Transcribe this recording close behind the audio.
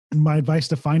my advice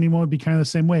to finding one would be kind of the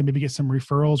same way. Maybe get some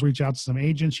referrals, reach out to some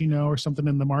agents, or something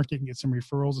in the market and get some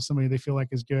referrals of somebody they feel like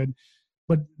is good.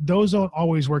 But those don't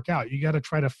always work out. You got to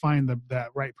try to find that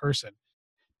right person.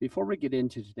 Before we get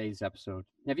into today's episode,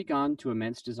 have you gone to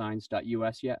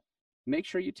immensedesigns.us yet? Make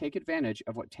sure you take advantage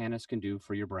of what Tanis can do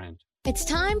for your brand. It's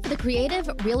time for the Creative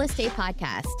Real Estate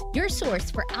Podcast, your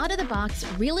source for out-of-the-box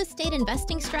real estate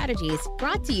investing strategies,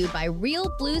 brought to you by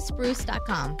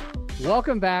realbluespruce.com.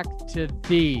 Welcome back to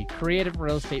the Creative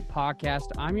Real Estate Podcast.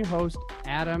 I'm your host,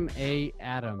 Adam A.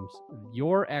 Adams,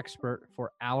 your expert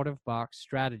for out-of-box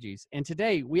strategies. And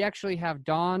today we actually have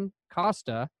Don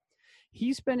Costa.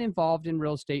 He's been involved in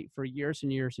real estate for years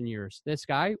and years and years. This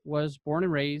guy was born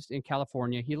and raised in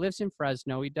California. He lives in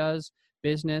Fresno. He does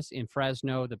business in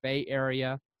Fresno, the Bay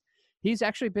Area. He's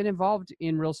actually been involved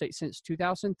in real estate since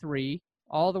 2003,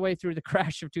 all the way through the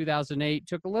crash of 2008.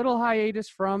 Took a little hiatus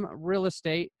from real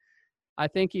estate. I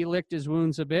think he licked his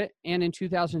wounds a bit. And in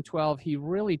 2012, he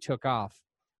really took off.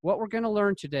 What we're going to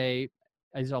learn today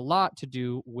is a lot to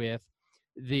do with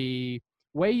the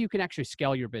way you can actually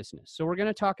scale your business. So we're going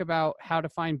to talk about how to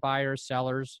find buyers,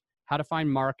 sellers, how to find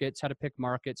markets, how to pick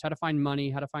markets, how to find money,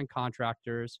 how to find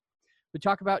contractors. We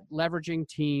talk about leveraging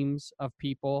teams of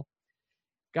people.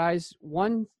 Guys,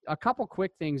 a couple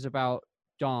quick things about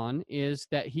Don is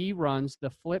that he runs the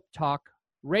Flip Talk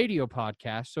radio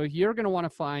podcast. So if you're going to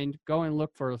want to go and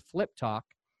look for Flip Talk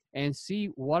and see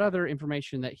what other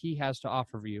information that he has to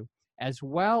offer you, as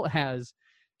well as,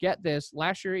 get this,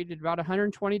 last year he did about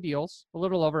 120 deals, a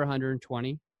little over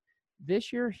 120.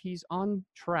 This year he's on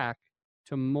track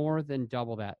to more than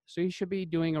double that. So he should be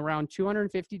doing around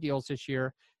 250 deals this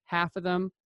year, half of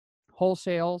them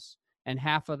wholesales and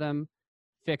half of them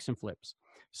fix and flips.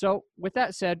 So with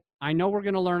that said, I know we're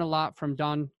going to learn a lot from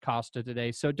Don Costa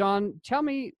today. So Don, tell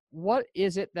me, what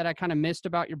is it that I kind of missed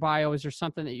about your bio? Is there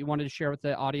something that you wanted to share with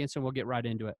the audience, and we'll get right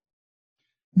into it?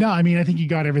 No, I mean, I think you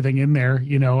got everything in there.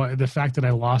 The fact that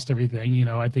I lost everything,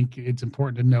 I think it's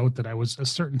important to note that I was a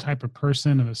certain type of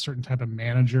person and a certain type of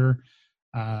manager,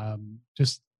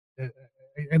 just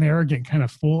an arrogant kind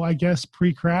of fool, I guess,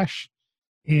 pre-crash.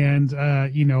 And,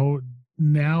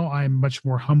 now I'm much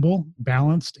more humble,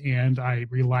 balanced, and I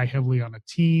rely heavily on a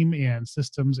team and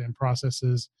systems and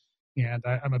processes. And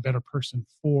I'm a better person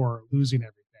for losing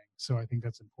everything. So I think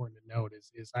that's important to note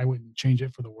is I wouldn't change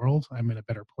it for the world. I'm in a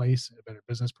better place, a better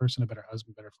business person, a better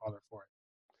husband, better father for it.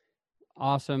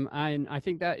 Awesome. And I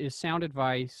think that is sound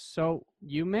advice. So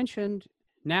you mentioned,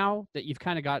 now that you've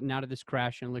kind of gotten out of this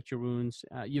crash and licked your wounds,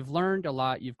 you've learned a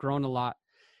lot, you've grown a lot.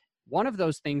 One of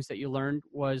those things that you learned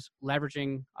was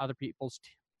leveraging other people's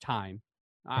time.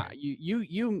 Right.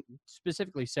 You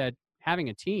specifically said having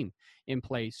a team in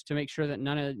place to make sure that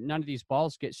none of these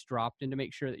balls gets dropped, and to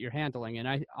make sure that you're handling. And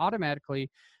I automatically,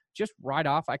 just right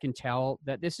off, I can tell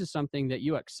that this is something that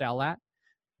you excel at.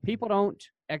 People don't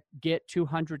get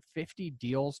 250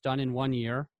 deals done in 1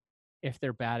 year if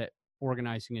they're bad at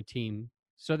organizing a team.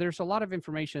 So there's a lot of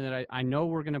information that I know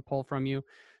we're going to pull from you.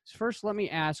 So first, let me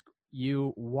ask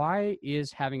you, why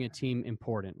is having a team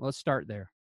important? Let's start there.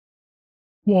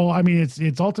 Well, I mean,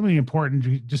 it's ultimately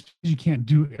important just because you can't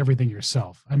do everything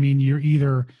yourself. I mean,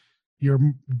 you're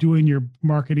doing your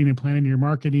marketing and planning your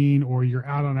marketing, or you're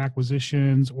out on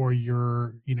acquisitions, or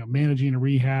you're, managing a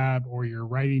rehab, or you're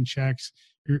writing checks.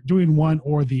 You're doing one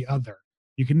or the other.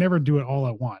 You can never do it all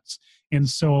at once. And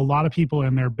so a lot of people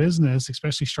in their business,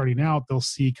 especially starting out, they'll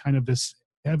see kind of this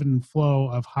ebb and flow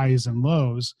of highs and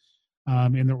lows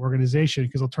in their organization,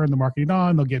 because they'll turn the marketing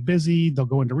on, they'll get busy, they'll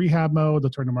go into rehab mode, they'll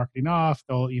turn the marketing off,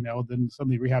 then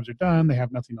suddenly rehabs are done, they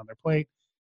have nothing on their plate.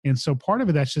 And so part of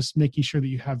it, that's just making sure that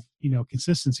you have,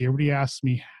 consistency. Everybody asks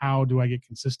me, how do I get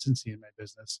consistency in my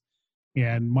business?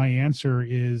 And my answer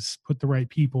is put the right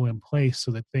people in place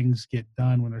so that things get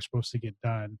done when they're supposed to get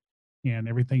done, and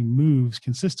everything moves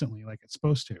consistently like it's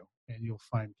supposed to, and you'll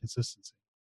find consistency.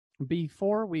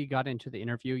 Before we got into the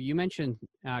interview, you mentioned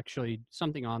actually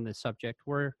something on this subject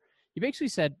where you basically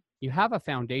said you have a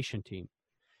foundation team,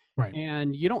 right?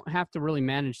 And you don't have to really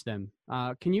manage them.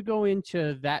 Can you go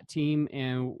into that team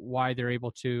and why they're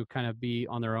able to kind of be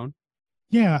on their own?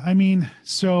 Yeah, I mean,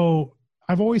 so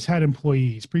I've always had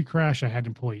employees. Pre-crash, I had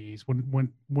employees.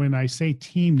 When I say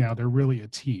team now, they're really a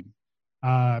team.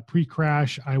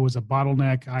 Pre-crash, I was a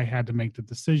bottleneck. I had to make the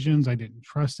decisions. I didn't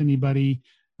trust anybody.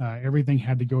 Everything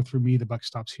had to go through me. The buck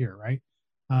stops here, right?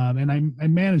 And I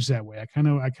managed that way. I kind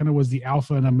of was the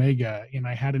alpha and omega, and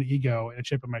I had an ego and a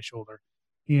chip on my shoulder.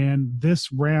 And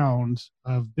this round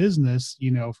of business,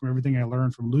 from everything I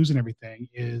learned from losing everything,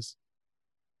 is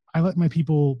I let my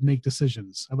people make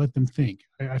decisions. I let them think.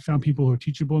 I found people who are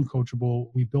teachable and coachable.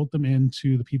 We built them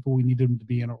into the people we needed them to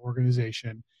be in our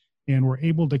organization. and we're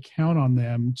able to count on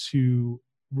them to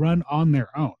run on their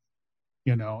own,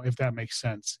 if that makes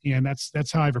sense. And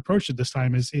that's how I've approached it this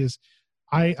time is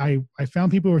I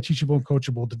found people who were teachable and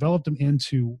coachable, developed them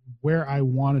into where I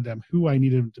wanted them, who I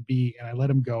needed them to be, and I let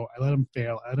them go. I let them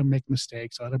fail. I let them make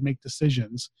mistakes. I let them make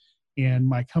decisions, and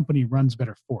my company runs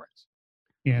better for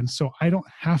it. And so I don't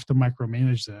have to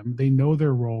micromanage them. They know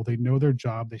their role. They know their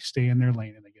job. They stay in their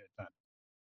lane and they get it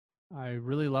done. I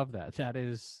really love that. That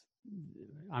is,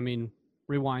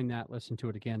 rewind that, listen to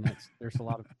it again. There's a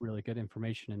lot of really good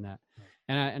information in that.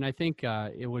 And I think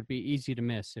it would be easy to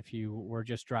miss if you were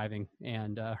just driving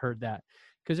and heard that,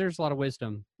 because there's a lot of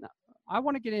wisdom. I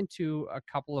want to get into a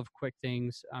couple of quick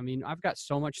things. I've got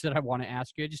so much that I want to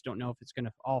ask you. I just don't know if it's going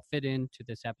to all fit into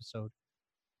this episode.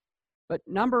 But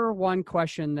number one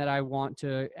question that I want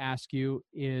to ask you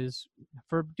is,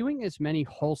 for doing as many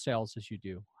wholesales as you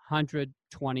do,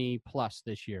 120 plus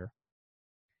this year,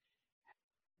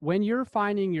 when you're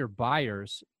finding your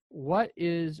buyers, what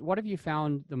have you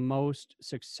found the most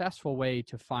successful way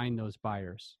to find those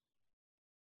buyers?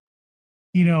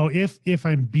 If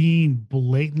I'm being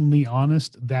blatantly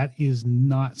honest, that is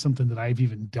not something that I've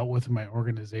even dealt with in my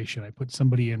organization. I put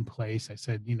somebody in place. I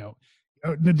said,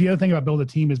 the other thing about build a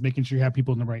team is making sure you have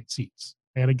people in the right seats.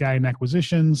 I had a guy in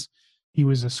acquisitions. He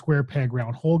was a square peg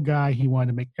round hole guy. He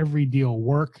wanted to make every deal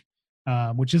work,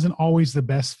 which isn't always the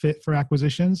best fit for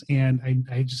acquisitions. And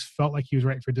I just felt like he was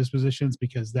right for dispositions,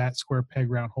 because that square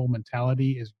peg round hole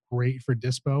mentality is great for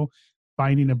dispo,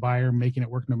 finding a buyer, making it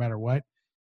work no matter what.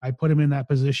 I put him in that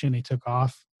position. He took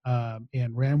off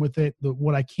and ran with it.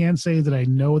 What I can say that I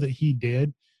know that he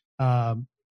did,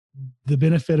 the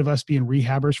benefit of us being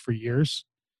rehabbers for years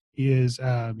is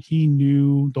he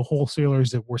knew the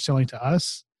wholesalers that were selling to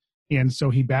us. And so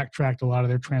he backtracked a lot of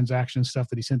their transaction stuff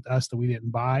that he sent to us that we didn't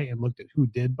buy, and looked at who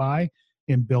did buy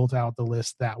and built out the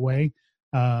list that way.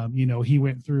 He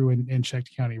went through and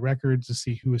checked county records to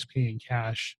see who was paying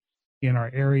cash in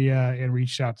our area and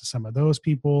reached out to some of those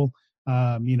people.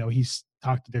 He's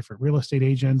talked to different real estate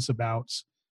agents about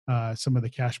some of the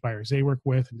cash buyers they work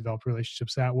with and developed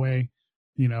relationships that way.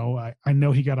 I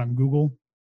know he got on Google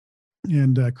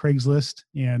and Craigslist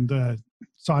and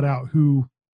sought out who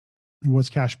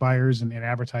was cash buyers and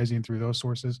advertising through those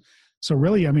sources. So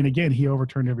really, again, he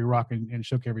overturned every rock and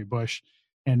shook every bush,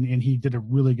 and he did a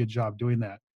really good job doing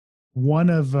that. One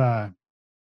of,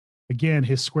 again,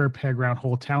 his square peg round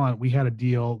hole talent, we had a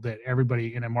deal that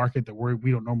everybody in a market that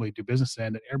we don't normally do business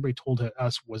in, that everybody told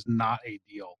us was not a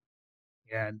deal.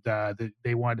 And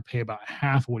they wanted to pay about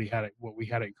half what we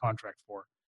had it in contract for.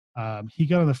 He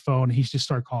got on the phone and he just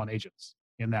started calling agents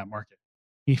in that market.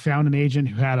 He found an agent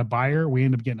who had a buyer. We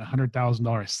ended up getting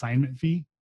 $100,000 assignment fee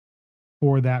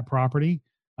for that property.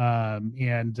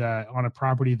 And on a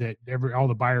property that all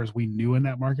the buyers we knew in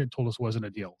that market told us wasn't a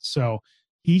deal. So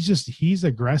he's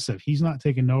aggressive. He's not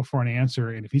taking no for an answer.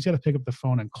 And if he's got to pick up the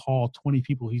phone and call 20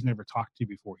 people he's never talked to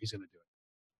before, he's going to do it.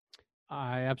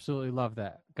 I absolutely love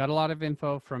that. Got a lot of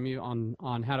info from you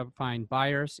on how to find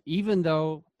buyers, even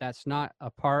though that's not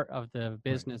a part of the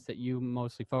business that you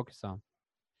mostly focus on.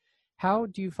 How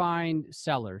do you find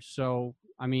sellers? So,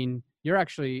 you're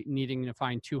actually needing to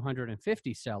find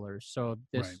 250 sellers. So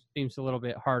this seems a little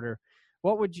bit harder.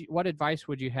 What advice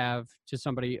would you have to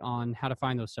somebody on how to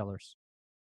find those sellers?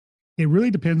 It really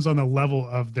depends on the level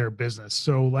of their business.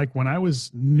 So like when I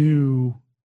was new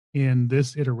in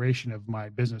this iteration of my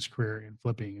business career in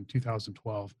flipping in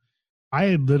 2012, I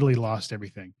had literally lost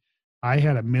everything. I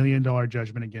had $1 million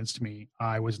judgment against me.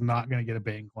 I was not going to get a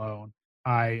bank loan.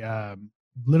 I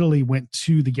literally went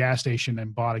to the gas station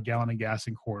and bought a gallon of gas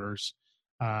in quarters.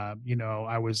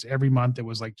 I was every month, it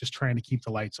was like just trying to keep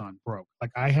the lights on, broke.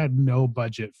 Like I had no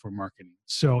budget for marketing.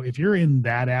 So if you're in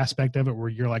that aspect of it where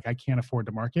you're like, I can't afford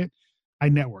to market, I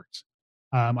networked.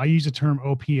 I use the term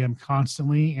OPM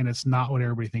constantly, and it's not what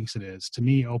everybody thinks it is. To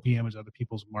me, OPM is other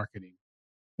people's marketing.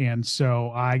 And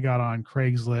so I got on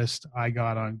Craigslist, I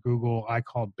got on Google, I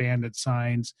called bandit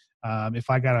signs. If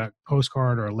I got a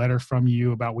postcard or a letter from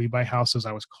you about We Buy Houses,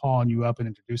 I was calling you up and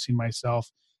introducing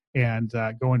myself and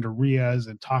going to RIAs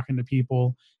and talking to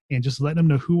people and just letting them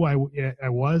know who I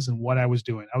was and what I was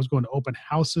doing. I was going to open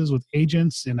houses with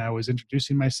agents, and I was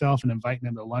introducing myself and inviting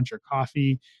them to lunch or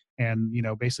coffee and,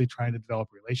 basically trying to develop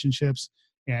relationships.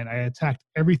 And I attacked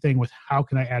everything with, how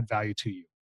can I add value to you?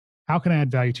 How can I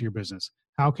add value to your business?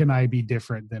 How can I be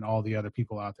different than all the other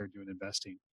people out there doing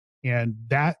investing? And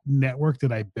that network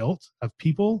that I built of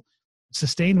people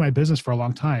sustained my business for a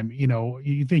long time.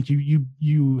 You think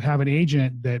you have an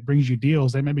agent that brings you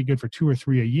deals that might be good for 2 or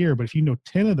 3 a year, but if you know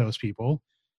 10 of those people,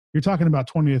 you're talking about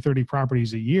 20 to 30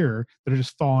 properties a year that are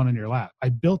just falling in your lap. I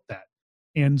built that.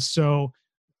 And so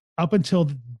up until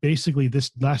basically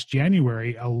this last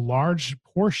January, a large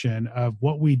portion of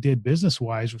what we did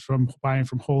business-wise was from buying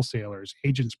from wholesalers,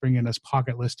 agents bringing us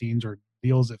pocket listings or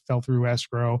deals that fell through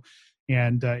escrow,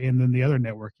 and then the other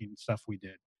networking stuff we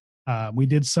did. We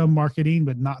did some marketing,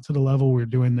 but not to the level we're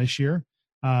doing this year.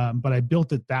 But I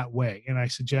built it that way, and I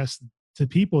suggest to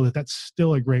people that that's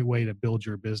still a great way to build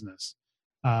your business.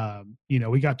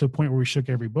 We got to a point where we shook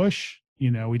every bush.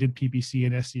 We did PPC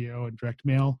and SEO and direct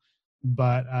mail,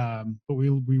 but we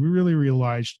really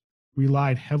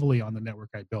relied heavily on the network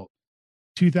I built.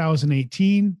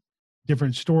 2018,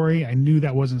 different story. I knew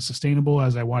that wasn't sustainable,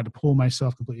 as I wanted to pull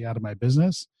myself completely out of my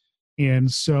business.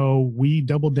 And so we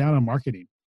doubled down on marketing,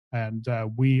 and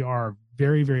we are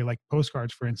very, very, like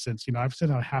postcards, for instance. I've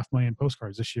sent out 500,000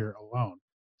 postcards this year alone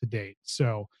to date.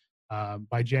 So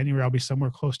by January, I'll be somewhere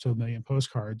close to 1 million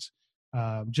postcards.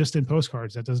 Just in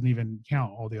postcards. That doesn't even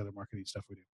count all the other marketing stuff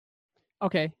we do.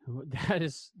 Okay.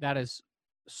 That is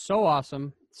so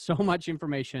awesome. So much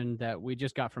information that we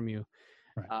just got from you.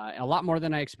 Right. A lot more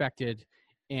than I expected.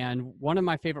 And one of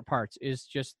my favorite parts is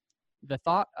just the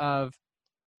thought of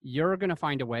you're going to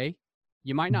find a way.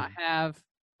 You might not have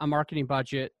a marketing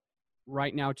budget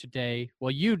right now today.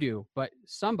 Well, you do, but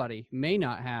somebody may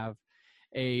not have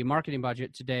a marketing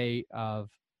budget today of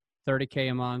 $30K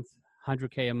a month,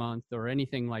 $100K a month, or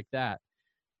anything like that.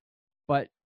 But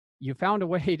you found a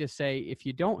way to say, if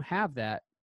you don't have that,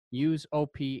 use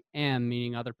OPM,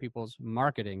 meaning other people's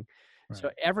marketing. Right.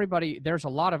 So there's a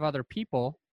lot of other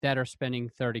people that are spending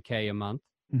 $30K a month.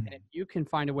 Mm-hmm. And if you can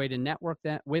find a way to network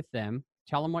that with them,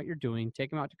 tell them what you're doing, take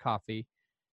them out to coffee,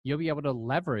 you'll be able to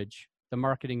leverage the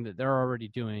marketing that they're already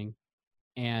doing.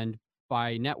 And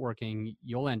by networking,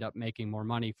 you'll end up making more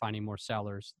money, finding more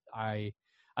sellers. I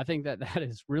think that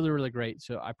is really, really great.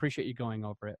 So I appreciate you going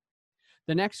over it.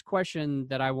 The next question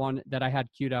that I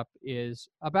had queued up is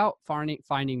about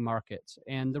finding markets.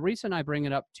 And the reason I bring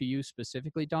it up to you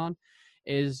specifically, Don,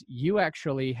 is you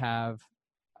actually have,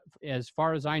 as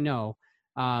far as I know,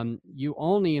 you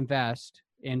only invest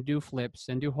and do flips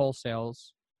and do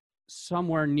wholesales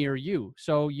somewhere near you.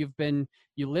 So you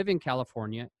live in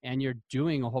California and you're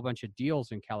doing a whole bunch of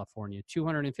deals in California,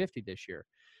 250 this year.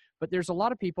 But there's a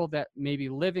lot of people that maybe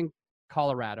live in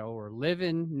Colorado or live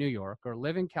in New York or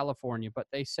live in California, but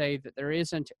they say that there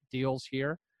isn't deals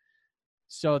here.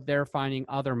 So they're finding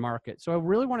other markets. So I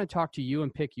really want to talk to you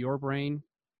and pick your brain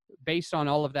based on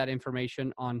all of that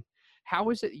information on how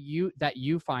is it that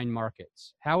you find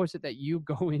markets? How is it that you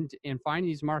go into and find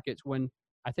these markets when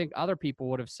I think other people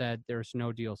would have said there's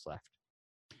no deals left?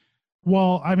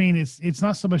 Well, I mean, it's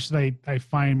not so much that I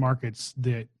find markets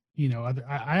that,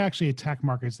 I actually attack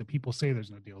markets that people say there's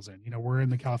no deals in. We're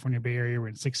in the California Bay Area. We're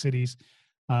in 6 cities.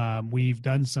 We've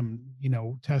done some,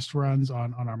 test runs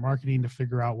on our marketing to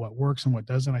figure out what works and what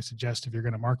doesn't. I suggest if you're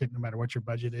going to market, no matter what your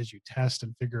budget is, you test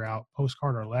and figure out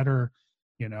postcard or letter,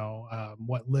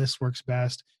 what list works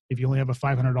best. If you only have a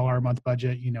 $500 a month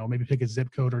budget, maybe pick a zip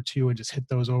code or two and just hit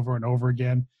those over and over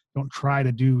again. Don't try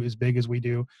to do as big as we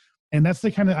do. And that's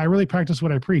I really practice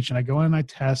what I preach, and I go in and I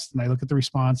test and I look at the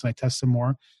response and I test some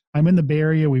more. I'm in the Bay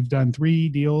Area. We've done 3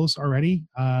 deals already,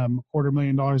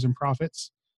 $250,000 in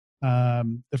profits.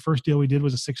 The first deal we did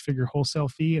was a 6-figure wholesale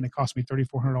fee, and it cost me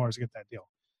 $3,400 to get that deal.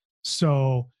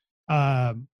 So,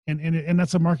 and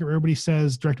that's a market where everybody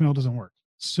says direct mail doesn't work.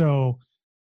 So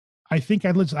I think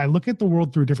I look at the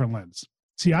world through a different lens.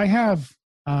 See, I have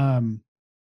an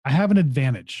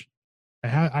advantage.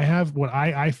 I have what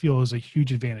I feel is a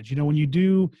huge advantage. When you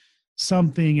do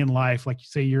something in life, like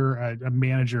say you're a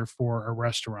manager for a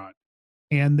restaurant,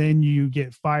 and then you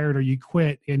get fired or you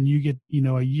quit and you get,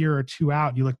 a year or 2 out,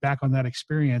 and you look back on that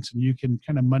experience and you can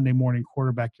kind of Monday morning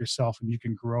quarterback yourself and you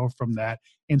can grow from that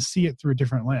and see it through a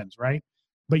different lens, right?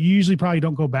 But you usually probably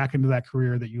don't go back into that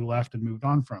career that you left and moved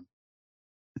on from.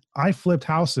 I flipped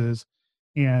houses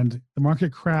and the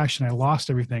market crashed and I lost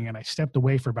everything, and I stepped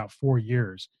away for about 4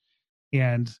 years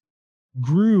and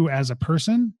grew as a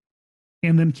person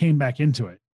and then came back into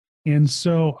it. And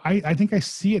so I think I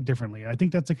see it differently. I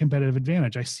think that's a competitive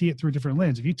advantage. I see it through a different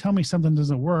lens. If you tell me something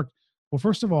doesn't work, well,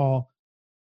 first of all,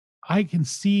 I can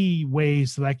see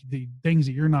ways like the things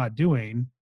that you're not doing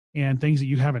and things that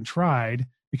you haven't tried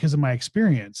because of my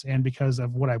experience and because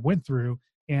of what I went through.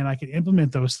 And I can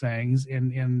implement those things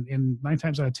and 9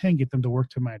 times out of 10 get them to work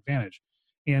to my advantage.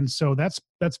 And so that's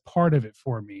part of it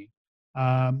for me.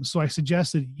 So I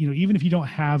suggest that, even if you don't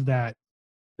have that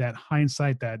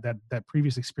hindsight, that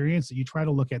previous experience, that you try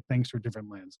to look at things through a different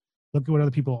lens. Look at what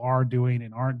other people are doing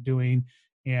and aren't doing,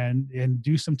 and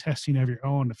do some testing of your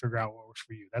own to figure out what works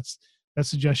for you. That's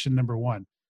suggestion number 1.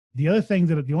 The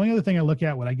only other thing I look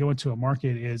at when I go into a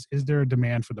market is there a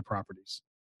demand for the properties?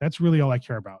 That's really all I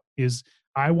care about. Is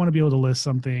I want to be able to list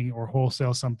something or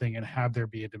wholesale something and have there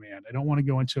be a demand. I don't want to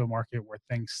go into a market where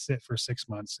things sit for 6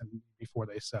 months and before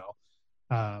they sell.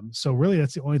 So really,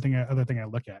 that's the only other thing I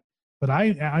look at. But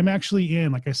I'm actually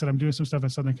in, like I said, I'm doing some stuff in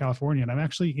Southern California, and I'm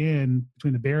actually in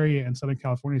between the Bay Area and Southern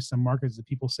California, some markets that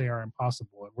people say are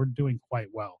impossible, and we're doing quite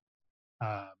well.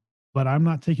 But I'm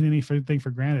not taking anything for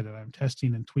granted, and I'm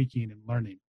testing and tweaking and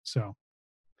learning. So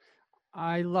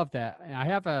I love that. I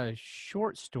have a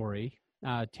short story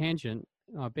tangent.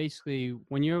 Basically,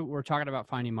 when you were talking about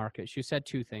finding markets, you said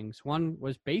two things. One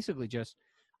was basically just,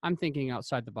 I'm thinking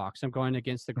outside the box. I'm going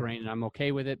against the grain, and I'm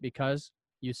okay with it because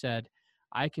you said,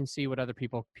 I can see what other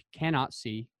people cannot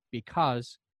see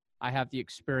because I have the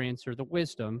experience or the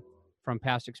wisdom from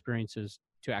past experiences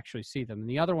to actually see them. And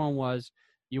the other one was,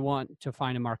 you want to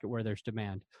find a market where there's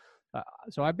demand.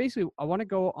 So I want to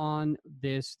go on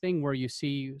this thing where you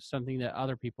see something that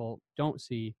other people don't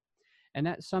see. And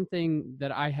that's something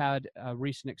that I had a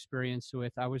recent experience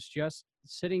with. I was just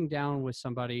sitting down with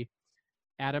somebody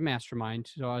at a mastermind.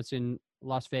 So I was in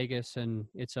Las Vegas, and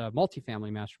it's a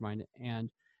multifamily mastermind. And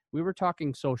we were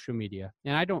talking social media.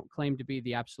 And I don't claim to be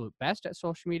the absolute best at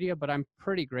social media, but I'm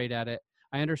pretty great at it.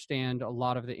 I understand a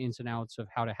lot of the ins and outs of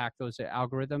how to hack those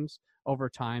algorithms. Over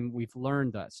time, we've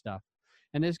learned that stuff.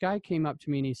 And this guy came up to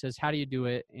me and he says, how do you do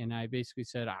it? And I basically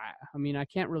said, I mean, I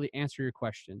can't really answer your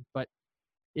question, but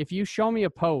if you show me a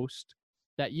post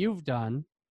that you've done,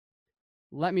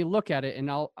 let me look at it and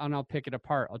I'll pick it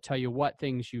apart. I'll tell you what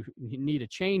things you need to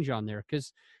change on there,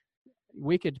 because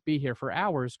we could be here for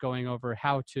hours going over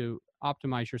how to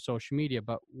optimize your social media.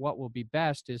 But what will be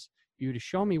best is you to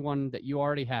show me one that you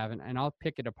already have, and I'll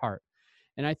pick it apart.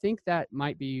 And I think that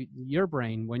might be your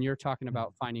brain when you're talking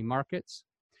about finding markets,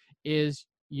 is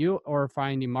you, or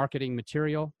finding marketing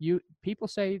material. People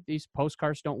say these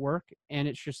postcards don't work, and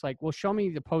it's just like, well, show me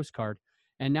the postcard.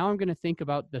 And now I'm going to think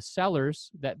about the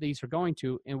sellers that these are going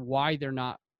to and why they're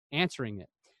not answering it.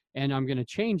 And I'm going to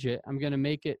change it. I'm going to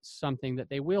make it something that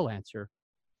they will answer.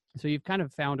 So you've kind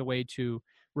of found a way to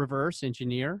reverse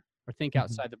engineer or think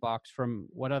outside the box from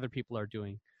what other people are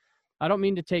doing. I don't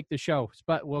mean to take the show,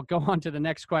 but we'll go on to the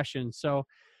next question. So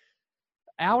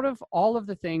out of all of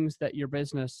the things that your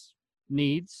business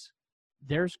needs,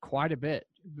 there's quite a bit.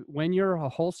 When you're a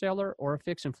wholesaler or a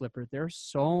fix and flipper, there's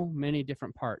so many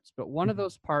different parts. But one of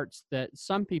those parts that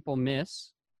some people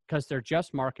miss because they're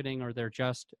just marketing, or they're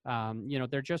just,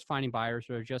 they're just finding buyers,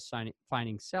 or they're just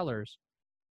finding sellers.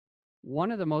 One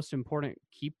of the most important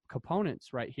key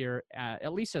components right here,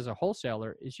 at least as a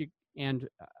wholesaler, is and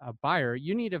a buyer,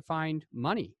 you need to find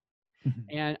money.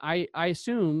 And I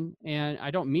assume, and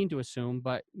I don't mean to assume,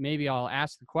 but maybe I'll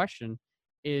ask the question,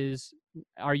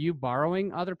 are you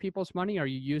borrowing other people's money? Are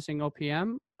you using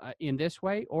OPM in this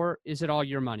way, or is it all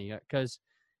your money? Because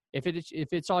if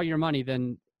it's all your money,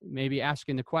 then maybe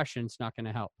asking the question is not going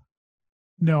to help.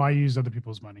 No, I use other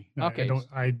people's money. Okay.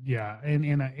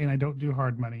 And I don't do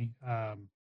hard money. I'm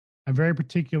very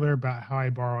particular about how I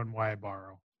borrow and why I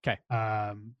borrow. Okay.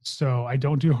 So I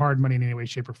don't do hard money in any way,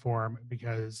 shape, or form,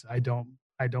 because I don't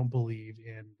believe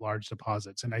in large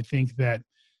deposits. And I think that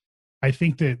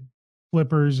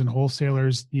flippers and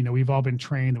wholesalers, we've all been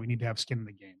trained that we need to have skin in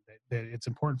the game, that it's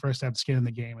important for us to have skin in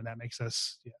the game. And that makes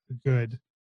us a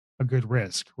good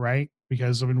risk, right?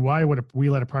 Because why would we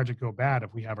let a project go bad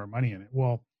if we have our money in it?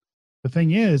 Well, the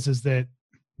thing is that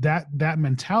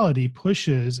mentality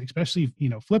pushes, especially,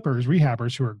 flippers,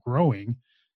 rehabbers who are growing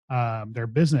their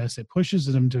business, it pushes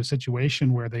them to a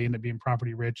situation where they end up being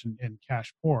property rich and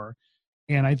cash poor.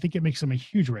 And I think it makes them a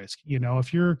huge risk.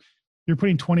 If you're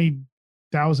putting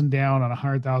 $20,000 down on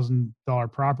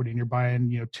 $100,000 property, and you're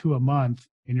buying, 2 a month,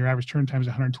 and your average turn time is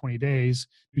 120 days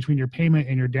between your payment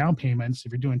and your down payments.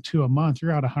 If you're doing 2 a month,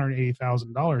 you're out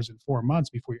 $180,000 in 4 months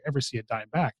before you ever see a dime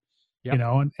back. Yep.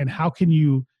 And how can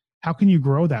you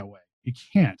grow that way? You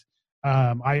can't.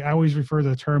 I always refer to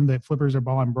the term that flippers are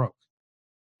balling broke.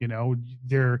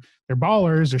 They're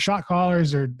ballers, they're shot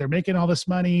callers, they're making all this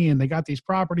money, and they got these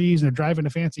properties, and they're driving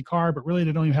a fancy car, but really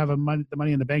they don't even have the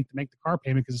money in the bank to make the car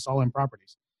payment, because it's all in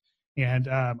properties. And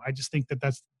I just think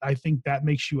that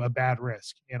makes you a bad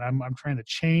risk. And I'm trying to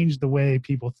change the way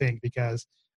people think, because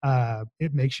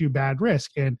it makes you a bad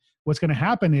risk. And what's going to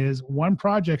happen is one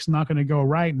project's not going to go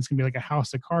right, and it's going to be like a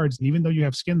house of cards. And even though you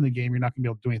have skin in the game, you're not going to be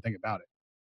able to do anything about it,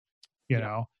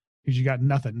 because you got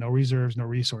nothing, no reserves, no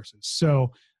resources.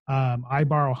 So I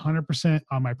borrow 100%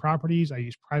 on my properties. I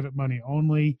use private money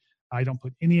only. I don't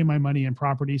put any of my money in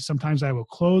properties. Sometimes I will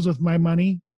close with my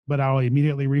money, but I'll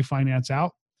immediately refinance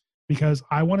out, because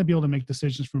I want to be able to make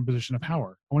decisions from a position of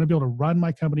power. I want to be able to run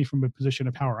my company from a position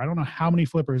of power. I don't know how many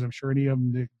flippers, I'm sure any of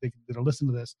them that are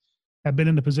listening to this, have been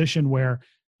in a position where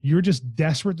you're just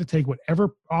desperate to take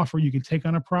whatever offer you can take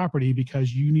on a property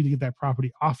because you need to get that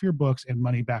property off your books and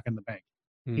money back in the bank.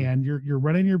 And you're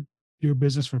running your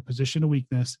business from a position of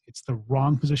weakness. It's the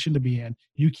wrong position to be in.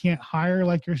 You can't hire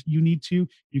like you need to.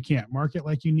 You can't market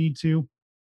like you need to.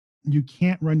 You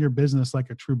can't run your business like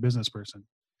a true business person.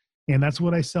 And that's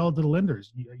what I sell to the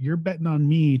lenders. You're betting on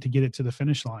me to get it to the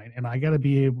finish line, and I got to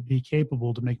be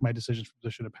capable to make my decisions from a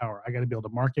position of power. I got to be able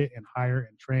to market and hire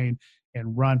and train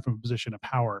and run from a position of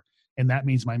power, and that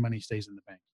means my money stays in the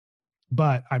bank.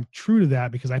 But I'm true to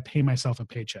that because I pay myself a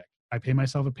paycheck. I pay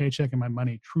myself a paycheck, and my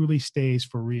money truly stays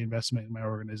for reinvestment in my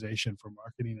organization, for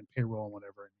marketing and payroll and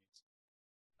whatever it needs.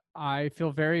 I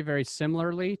feel very, very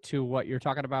similarly to what you're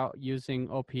talking about, using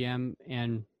OPM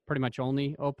and pretty much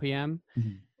only OPM.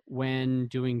 Mm-hmm. When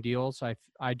doing deals.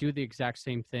 I do the exact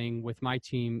same thing with my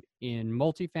team in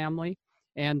multifamily.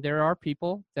 And there are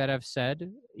people that have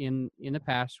said in the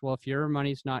past, well, if your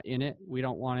money's not in it, we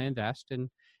don't want to invest.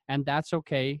 And that's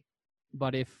okay.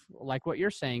 But if, like what you're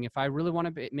saying, if I really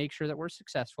want to make sure that we're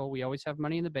successful, we always have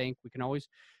money in the bank. We can always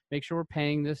make sure we're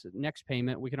paying this next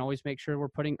payment. We can always make sure we're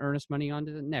putting earnest money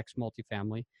onto the next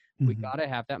multifamily. Mm-hmm. We got to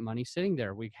have that money sitting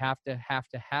there. We have to have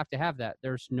that.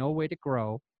 There's no way to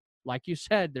grow. Like you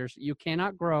said, you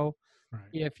cannot grow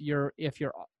if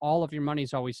all of your money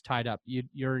is always tied up.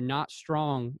 You're not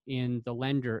strong in the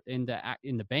lender, in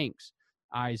the bank's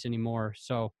eyes anymore.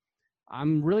 So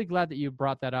I'm really glad that you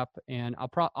brought that up, and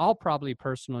I'll probably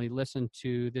personally listen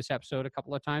to this episode a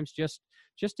couple of times just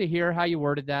to hear how you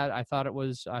worded that. I thought it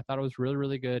was really,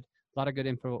 really good. A lot of good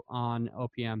info on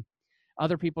OPM.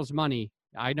 Other people's money.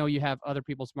 I know you have other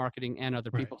people's marketing and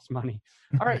other people's money.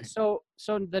 All right. So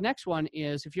the next one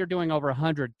is, if you're doing over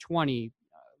 120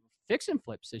 fix and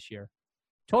flips this year,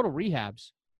 total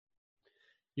rehabs,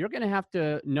 you're going to have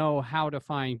to know how to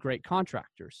find great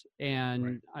contractors.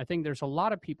 And I think there's a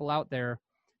lot of people out there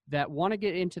that want to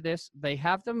get into this. They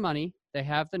have the money, they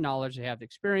have the knowledge, they have the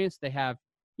experience, they have,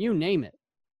 you name it.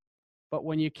 But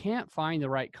when you can't find the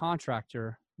right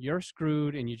contractor, you're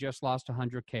screwed and you just lost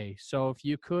 $100K. So if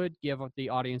you could give the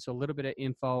audience a little bit of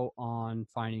info on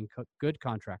finding good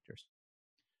contractors.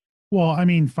 Well, I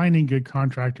mean, finding good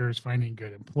contractors, finding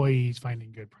good employees,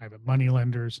 finding good private money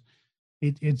lenders,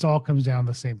 it's all comes down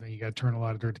to the same thing. You got to turn a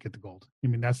lot of dirt to get the gold. I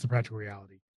mean, that's the practical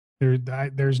reality.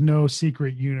 There's no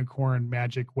secret unicorn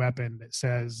magic weapon that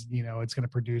says, it's going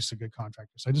to produce a good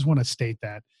contractor. So I just want to state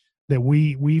that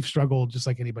we've struggled just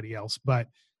like anybody else, but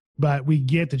we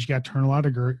get that you got to turn a lot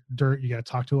of dirt. You got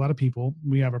to talk to a lot of people.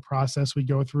 We have a process we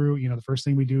go through. The first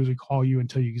thing we do is we call you and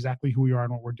tell you exactly who we are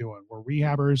and what we're doing. We're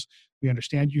rehabbers. We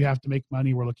understand you have to make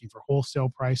money. We're looking for wholesale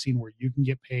pricing where you can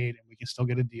get paid and we can still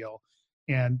get a deal.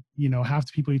 And, half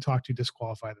the people you talk to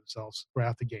disqualify themselves right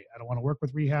out the gate. I don't want to work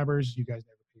with rehabbers. You guys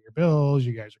never pay your bills.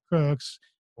 You guys are crooks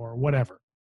or whatever.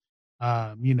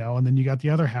 And then you got the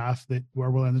other half that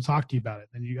we're willing to talk to you about it.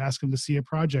 Then you ask them to see a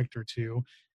project or two,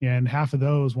 and half of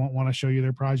those won't want to show you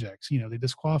their projects. They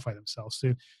disqualify themselves.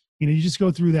 So, you just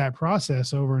go through that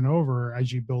process over and over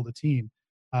as you build a team.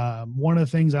 One of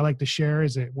the things I like to share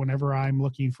is that whenever I'm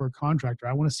looking for a contractor,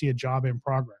 I want to see a job in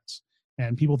progress.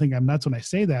 And people think I'm nuts when I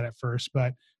say that at first,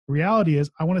 but the reality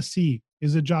is I want to see,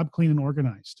 is the job clean and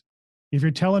organized? If you're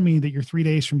telling me that you're 3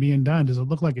 days from being done, does it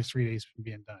look like it's 3 days from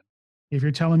being done? If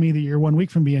you're telling me that you're 1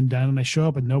 week from being done and I show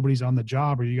up and nobody's on the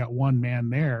job, or you got one man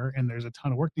there and there's a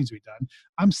ton of work needs to be done,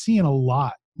 I'm seeing a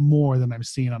lot more than I'm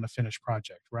seeing on a finished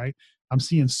project, right? I'm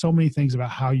seeing so many things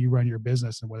about how you run your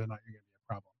business and whether or not you're going to be a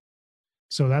problem.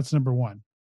 So that's number one.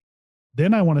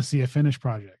 Then I want to see a finished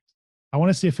project. I want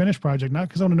to see a finished project, not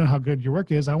because I want to know how good your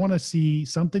work is. I want to see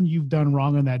something you've done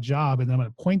wrong on that job, and then I'm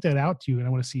going to point that out to you, and I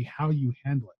want to see how you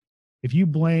handle it. If you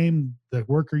blame the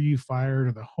worker you fired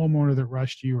or the homeowner that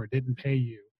rushed you or didn't pay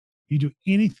you, you do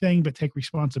anything but take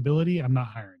responsibility, I'm not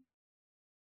hiring you.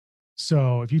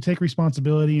 So if you take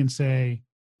responsibility and say,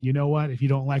 you know what, if you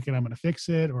don't like it, I'm going to fix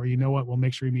it, or you know what, we'll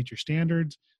make sure you meet your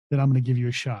standards, then I'm going to give you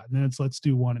a shot. And then let's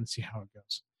do one and see how it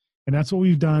goes. And that's what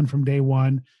we've done from day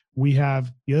one. We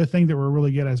have the other thing that we're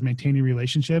really good at is maintaining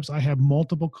relationships. I have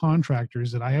multiple contractors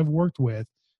that I have worked with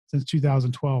since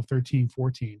 2012, 13,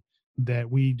 14, that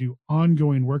we do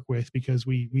ongoing work with because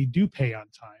we do pay on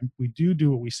time. We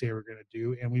do what we say we're going to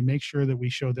do. And we make sure that we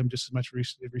show them just as much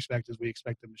respect as we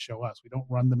expect them to show us. We don't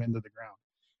run them into the ground.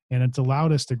 And it's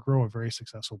allowed us to grow a very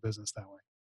successful business that way.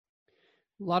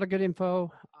 A lot of good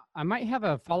info. I might have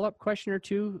a follow-up question or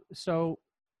two. So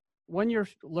when you're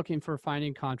looking for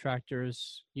finding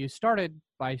contractors, you started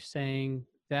by saying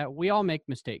that we all make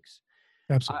mistakes.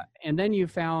 Absolutely. And then you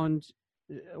found,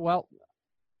 well,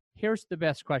 here's the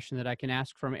best question that I can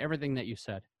ask from everything that you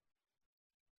said.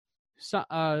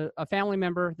 a family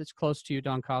member that's close to you,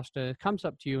 Don Costa, comes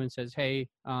up to you and says, hey,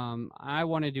 I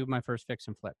want to do my first fix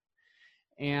and flip.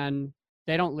 And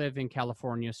they don't live in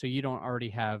California, so you don't already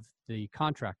have the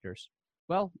contractors.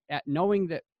 Well, at knowing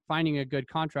that finding a good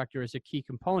contractor is a key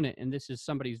component, and this is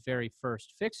somebody's very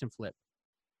first fix and flip,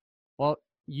 well,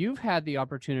 you've had the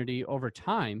opportunity over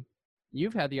time,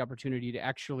 you've had the opportunity to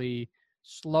actually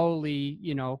slowly,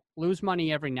 lose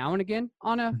money every now and again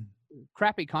on a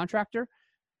crappy contractor.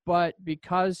 But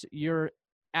because you're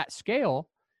at scale,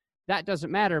 that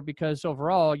doesn't matter, because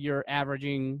overall you're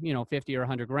averaging, 50 or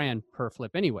 100 grand per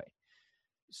flip anyway.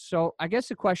 So I guess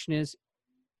the question is,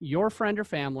 your friend or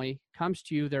family comes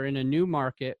to you, they're in a new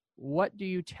market. What do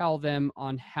you tell them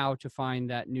on how to find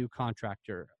that new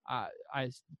contractor?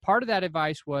 Part of that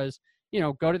advice was,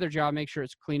 go to their job, make sure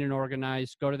it's clean and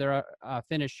organized, go to their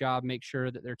finished job, make sure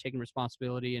that they're taking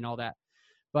responsibility and all that.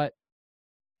 But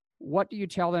what do you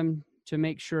tell them to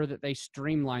make sure that they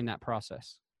streamline that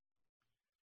process?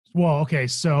 Well, okay.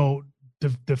 So to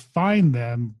define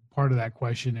them, part of that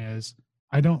question is,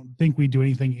 I don't think we do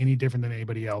anything any different than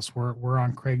anybody else. We're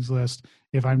on Craigslist.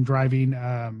 If I'm driving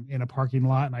in a parking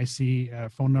lot and I see a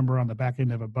phone number on the back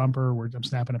end of a bumper where I'm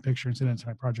snapping a picture and sending it to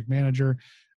my project manager,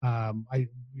 I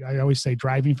always say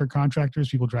driving for contractors,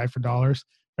 people drive for dollars.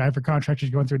 Drive for contractors,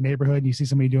 you're going through a neighborhood and you see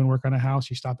somebody doing work on a house,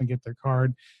 you stop and get their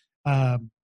card.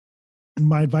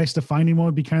 My advice to finding one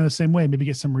would be kind of the same way. Maybe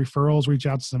get some referrals, reach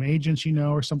out to some agents,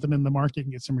 or something in the market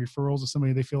and get some referrals of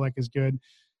somebody they feel like is good.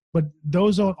 But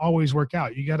those don't always work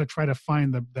out. You got to try to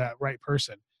find that right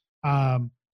person.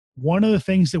 One of the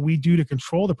things that we do to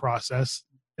control the process,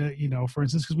 for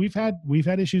instance, because we've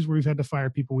had issues where we've had to fire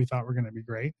people we thought were going to be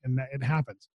great, and that it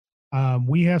happens.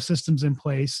 We have systems in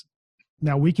place.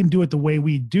 Now we can do it the way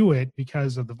we do it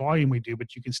because of the volume we do,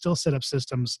 but you can still set up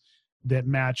systems that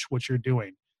match what you're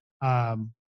doing.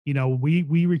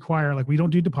 We require, we don't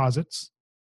do deposits.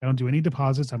 I don't do any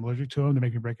deposits. I'm allergic to them. They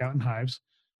make me break out in hives.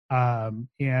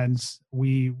 And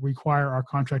we require our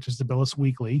contractors to bill us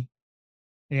weekly,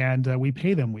 and we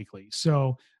pay them weekly.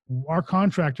 So our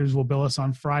contractors will bill us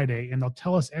on Friday, and they'll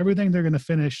tell us everything they're going to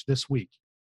finish this week.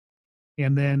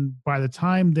 And then by the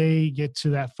time they get to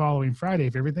that following Friday,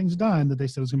 if everything's done that they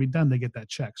said was going to be done, they get that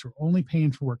check. So we're only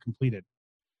paying for work completed.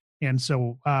 And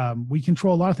so we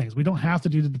control a lot of things. We don't have to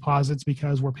do the deposits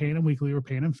because we're paying them weekly. We're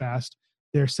paying them fast.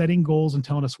 They're setting goals and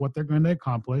telling us what they're going to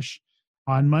accomplish.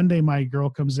 On Monday, my girl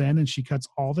comes in and she cuts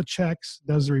all the checks,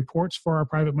 does the reports for our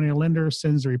private money lender,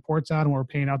 sends the reports out and what we're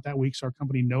paying out that week. So our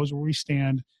company knows where we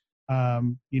stand,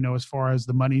 as far as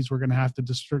the monies we're going to have to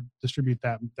distribute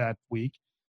that week.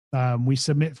 We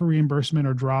submit for reimbursement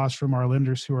or draws from our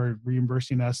lenders who are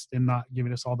reimbursing us and not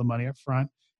giving us all the money up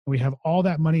front. And we have all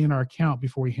that money in our account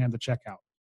before we hand the check out.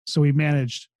 So we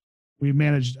managed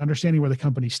understanding where the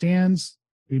company stands.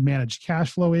 We manage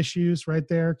cash flow issues right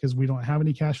there because we don't have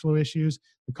any cash flow issues.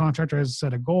 The contractor has to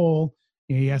set a goal,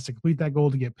 and he has to complete that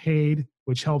goal to get paid,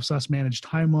 which helps us manage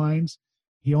timelines.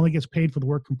 He only gets paid for the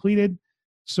work completed.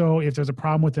 So if there's a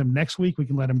problem with him next week, we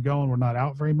can let him go and we're not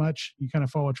out very much. You kind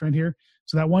of follow a trend here.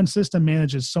 So that one system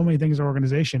manages so many things in our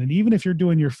organization. And even if you're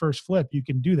doing your first flip, you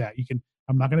can do that.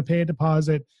 I'm not going to pay a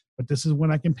deposit, but this is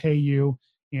when I can pay you.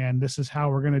 And this is how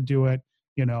we're going to do it.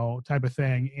 Type of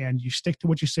thing. And you stick to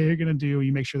what you say you're going to do.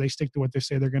 You make sure they stick to what they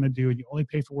say they're going to do. And you only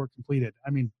pay for work completed.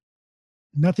 I mean,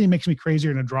 nothing makes me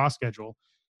crazier than a draw schedule.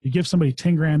 You give somebody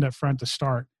 10 grand up front to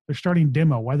start. They're starting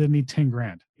demo. Why do they need 10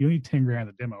 grand? You don't need 10 grand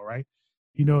a demo, right?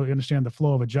 You understand the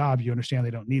flow of a job. You understand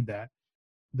they don't need that.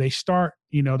 They start,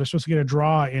 they're supposed to get a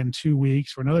draw in 2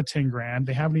 weeks for another 10 grand.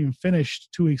 They haven't even finished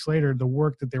 2 weeks later the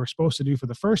work that they were supposed to do for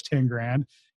the first 10 grand.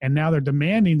 And now they're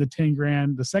demanding the 10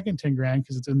 grand, the second 10 grand,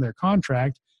 because it's in their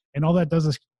contract. And all that does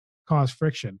is cause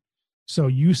friction. So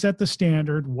you set the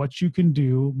standard, what you can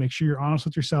do, make sure you're honest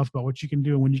with yourself about what you can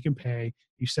do and when you can pay.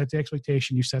 You set the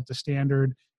expectation, you set the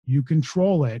standard, you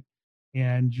control it,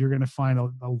 and you're going to find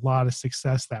a lot of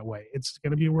success that way. It's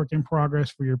going to be a work in progress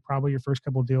for probably your first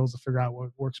couple of deals to figure out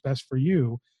what works best for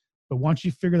you. But once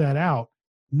you figure that out,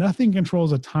 nothing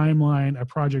controls a timeline, a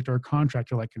project, or a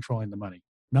contractor like controlling the money.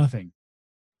 Nothing,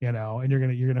 and you're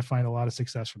going to find a lot of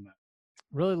success from that.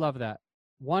 Really love that.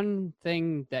 One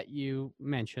thing that you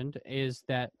mentioned is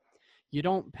that you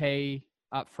don't pay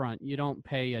up front. You don't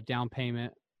pay a down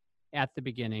payment at the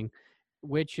beginning,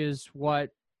 which is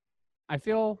what I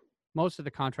feel most of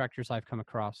the contractors I've come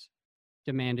across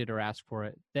demanded or asked for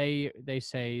it. They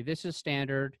say, this is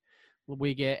standard.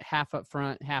 We get half up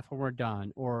front, half when we're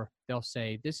done. Or they'll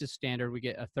say, this is standard. We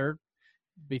get a third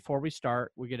before we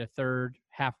start. We get a third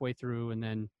halfway through and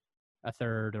then a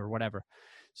third or whatever.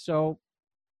 So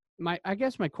I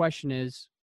guess my question is,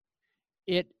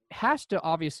 it has to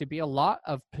obviously be a lot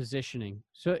of positioning.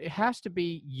 So it has to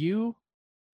be you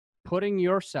putting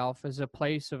yourself as a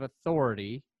place of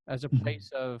authority, as a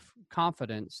place of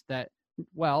confidence that,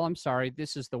 well, I'm sorry,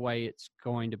 this is the way it's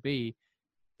going to be.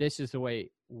 This is the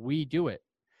way we do it.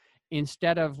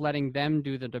 Instead of letting them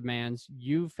do the demands,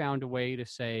 you found a way to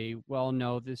say, well,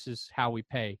 no, this is how we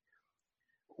pay.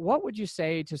 What would you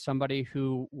say to somebody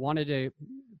who wanted to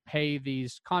pay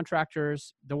these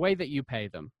contractors the way that you pay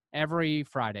them every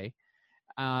Friday,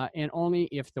 and only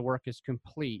if the work is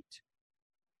complete?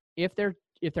 If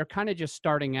they're kind of just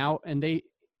starting out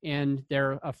and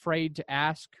they're afraid to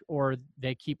ask, or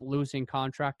they keep losing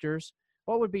contractors,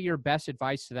 what would be your best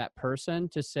advice to that person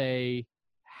to say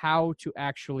how to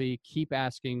actually keep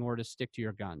asking or to stick to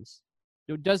your guns?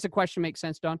 Does the question make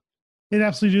sense, Don? It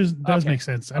absolutely does make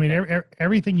sense. I mean,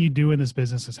 everything you do in this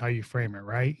business is how you frame it,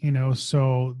 right?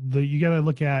 So you got to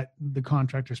look at the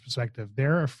contractor's perspective.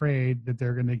 They're afraid that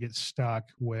they're going to get stuck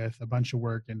with a bunch of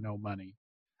work and no money.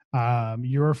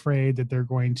 You're afraid that they're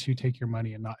going to take your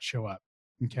money and not show up.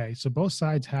 Okay. So both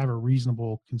sides have a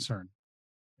reasonable concern.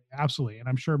 Absolutely. And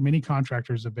I'm sure many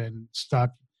contractors have been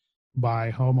stuck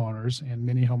by homeowners, and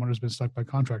many homeowners have been stuck by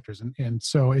contractors. And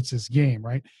so it's this game,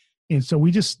 right? And so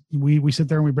we sit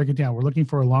there and we break it down. We're looking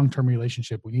for a long-term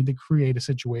relationship. We need to create a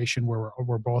situation where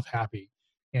we're both happy,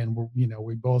 and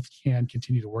we both can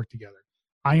continue to work together.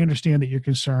 I understand that you're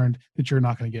concerned that you're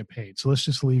not going to get paid. So let's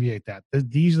just alleviate that.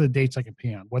 These are the dates I can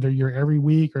pay on, whether you're every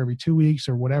week or every 2 weeks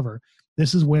or whatever.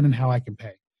 This is when and how I can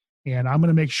pay. And I'm going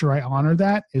to make sure I honor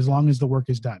that as long as the work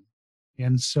is done.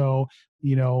 And so,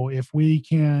 if we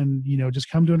can, just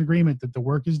come to an agreement that the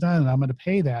work is done and I'm going to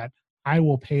pay that, I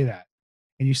will pay that.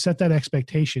 And you set that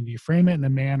expectation, you frame it in a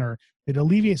manner that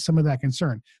alleviates some of that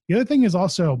concern. The other thing is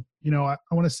also, I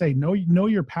want to say, know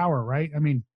your power, right? I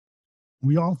mean,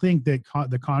 we all think that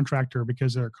the contractor,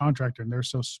 because they're a contractor and they're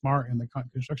so smart in the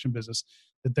construction business,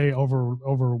 that they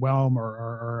overwhelm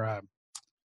or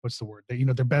what's the word?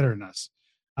 They're better than us.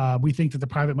 We think that the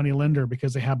private money lender,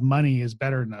 because they have money, is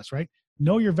better than us, right?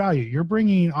 Know your value. You're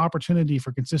bringing opportunity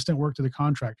for consistent work to the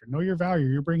contractor. Know your value.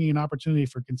 You're bringing an opportunity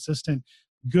for consistent,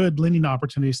 good lending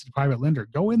opportunities to the private lender.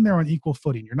 Go in there on equal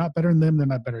footing. You're not better than them. They're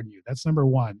not better than you. That's number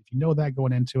one. If you know that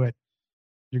going into it,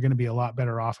 you're going to be a lot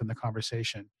better off in the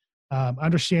conversation.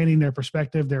 Understanding their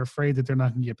perspective, they're afraid that they're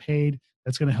not going to get paid.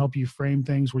 That's going to help you frame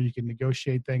things where you can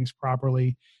negotiate things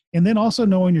properly. And then also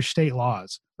knowing your state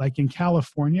laws. Like in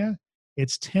California,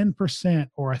 it's 10%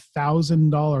 or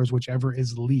 $1,000, whichever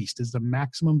is least, is the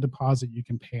maximum deposit you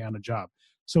can pay on a job.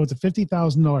 So it's a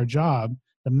 $50,000 job.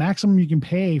 The maximum you can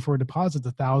pay for a deposit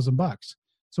is $1,000.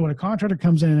 So when a contractor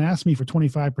comes in and asks me for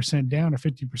 25% down or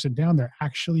 50% down, they're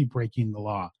actually breaking the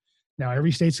law. Now,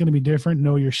 every state's going to be different.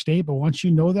 Know your state, but once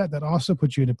you know that also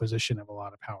puts you in a position of a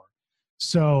lot of power.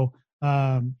 So,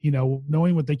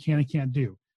 knowing what they can and can't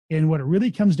do. And what it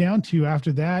really comes down to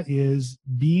after that is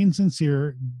being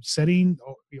sincere, setting,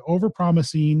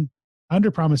 over-promising,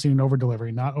 under-promising, and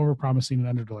over-delivering, not over-promising and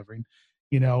under-delivering.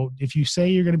 If you say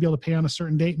you're going to be able to pay on a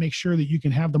certain date, make sure that you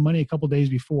can have the money a couple of days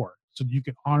before so that you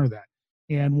can honor that.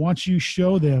 And once you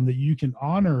show them that you can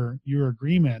honor your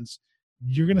agreements,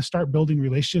 you're going to start building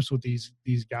relationships with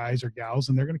these guys or gals,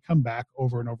 and they're going to come back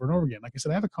over and over and over again. Like I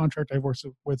said, I have a contract I've worked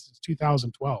with since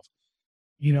 2012.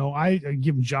 I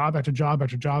give him job after job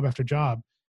after job after job.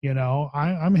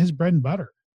 I'm his bread and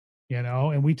butter,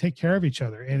 and we take care of each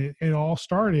other. And it all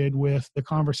started with the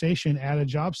conversation at a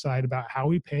job site about how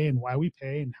we pay and why we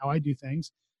pay and how I do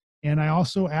things. And I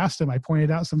also asked him, I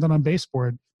pointed out something on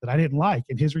baseboard that I didn't like.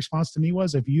 And his response to me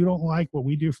was, if you don't like what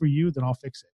we do for you, then I'll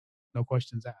fix it. No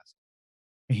questions asked.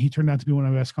 And he turned out to be one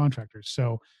of my best contractors.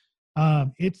 So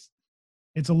it's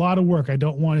a lot of work. I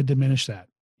don't want to diminish that.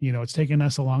 It's taken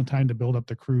us a long time to build up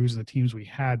the crews and the teams we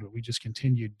had, but we just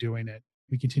continued doing it.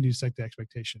 We continue to set the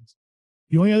expectations.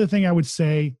 The only other thing I would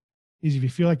say is, if you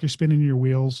feel like you're spinning your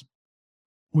wheels,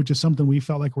 which is something we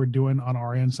felt like we're doing on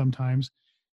our end sometimes,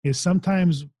 is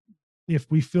sometimes if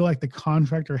we feel like the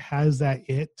contractor has that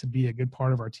it to be a good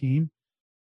part of our team,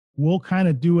 we'll kind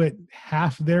of do it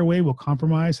half their way. We'll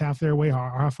compromise half our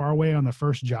way on the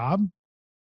first job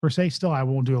per se. Still, I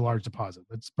won't do a large deposit.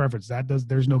 That's preference.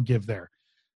 There's no give there.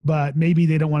 But maybe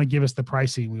they don't want to give us the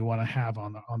pricing we want to have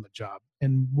on the job.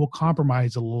 And we'll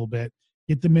compromise a little bit,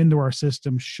 get them into our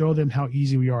system, show them how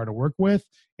easy we are to work with,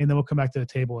 and then we'll come back to the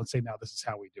table and say, now this is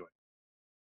how we do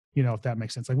it. If that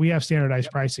makes sense. Like, we have standardized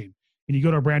pricing. And you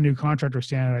go to a brand new contractor,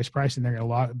 standardized pricing, they're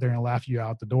going to laugh you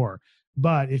out the door.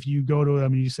 But if you go to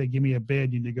them and you say, give me a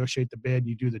bid, you negotiate the bid,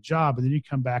 you do the job, and then you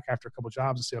come back after a couple of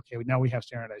jobs and say, okay, now we have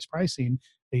standardized pricing.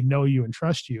 They know you and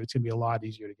trust you. It's going to be a lot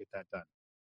easier to get that done.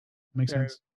 Make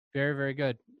sense? Very, very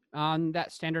good. on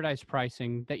that standardized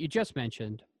pricing that you just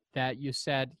mentioned, that you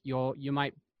said you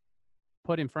might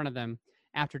put in front of them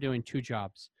after doing 2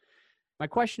 jobs. My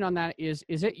question on that is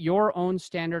it your own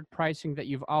standard pricing that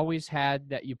you've always had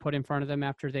that you put in front of them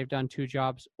after they've done 2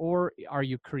 jobs, or are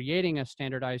you creating a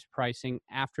standardized pricing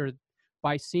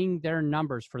by seeing their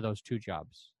numbers for those 2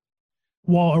 jobs?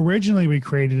 Well, originally we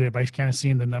created it by kind of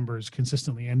seeing the numbers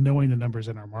consistently and knowing the numbers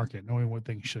in our market, knowing what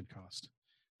things should cost.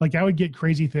 Like I would get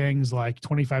crazy things like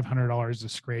 $2,500 to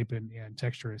scrape and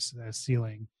texture a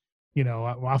ceiling,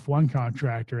 off one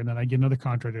contractor, and then I get another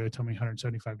contractor to tell me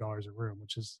 $175 a room,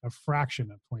 which is a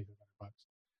fraction of $2,500.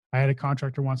 I had a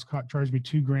contractor once charge me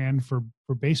 $2,000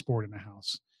 for baseboard in a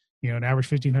house. An average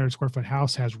 1,500 square foot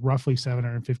house has roughly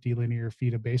 750 linear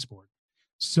feet of baseboard.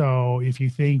 So if you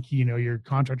think, your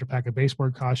contractor pack of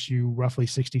baseboard costs you roughly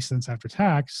 60 cents after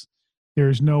tax,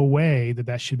 there's no way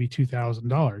that should be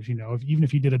 $2,000. Even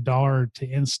if you did $1 to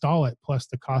install it plus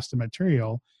the cost of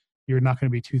material, you're not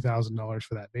going to be $2,000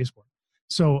 for that baseboard.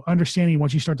 So understanding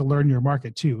once you start to learn your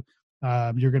market too,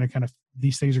 you're going to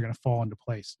these things are going to fall into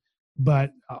place.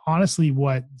 But honestly,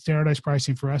 what standardized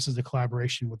pricing for us is a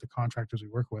collaboration with the contractors we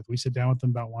work with. We sit down with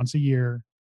them about once a year.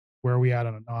 Where are we at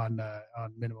on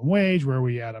minimum wage? Where are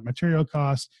we at on material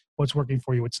costs? What's working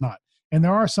for you? What's not? And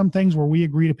there are some things where we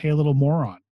agree to pay a little more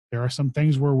on. There are some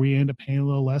things where we end up paying a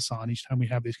little less on each time we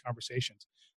have these conversations.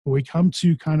 But we come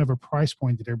to kind of a price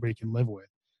point that everybody can live with.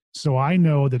 So I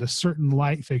know that a certain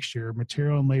light fixture,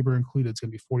 material and labor included, is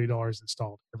going to be $40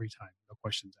 installed every time, no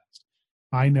questions asked.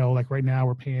 I know, like right now,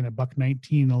 we're paying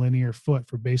 $1.19 a linear foot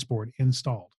for baseboard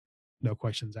installed, no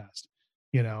questions asked.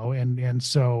 And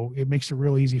so it makes it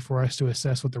real easy for us to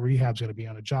assess what the rehab's going to be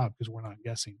on a job because we're not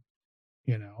guessing.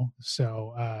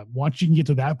 So once you can get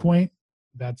to that point,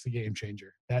 that's the game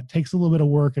changer. That takes a little bit of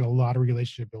work and a lot of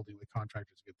relationship building with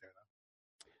contractors to get there,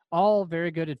 though. All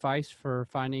very good advice for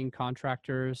finding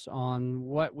contractors on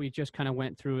what we just kind of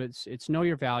went through. It's know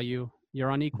your value. You're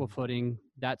on equal footing.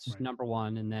 That's right. Number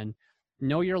one. And then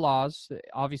know your laws.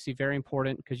 Obviously very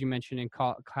important because you mentioned in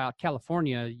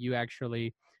California, you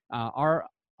actually are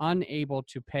unable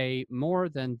to pay more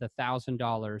than the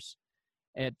 $1,000.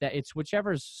 It's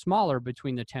whichever is smaller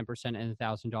between the 10% and the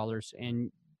 $1,000,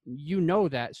 and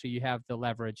that, so you have the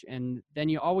leverage. And then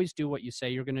you always do what you say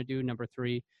you're going to do. Number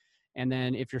 3, and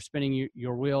then if you're spinning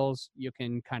your wheels, you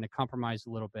can kind of compromise a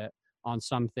little bit on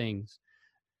some things.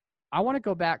 I want to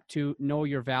go back to know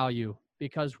your value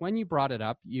because when you brought it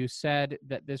up, you said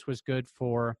that this was good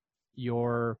for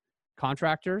your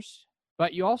contractors.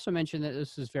 But you also mentioned that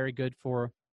this is very good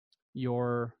for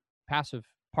your passive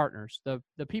partners, the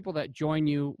people that join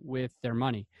you with their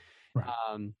money. Right.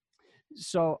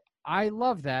 So I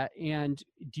love that. And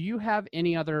do you have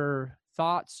any other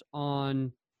thoughts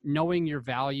on knowing your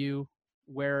value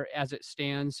where as it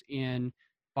stands in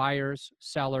buyers,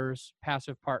 sellers,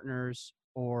 passive partners,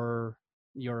 or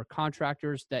your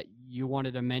contractors that you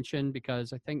wanted to mention?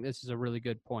 Because I think this is a really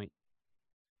good point.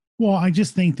 Well, I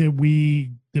just think that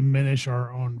we diminish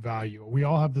our own value. We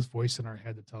all have this voice in our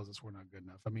head that tells us we're not good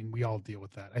enough. I mean, we all deal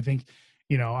with that. I think,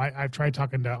 I've tried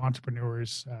talking to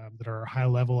entrepreneurs that are high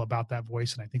level about that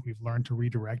voice, and I think we've learned to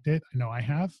redirect it. I know I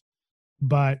have,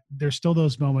 but there's still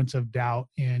those moments of doubt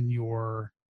in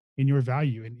your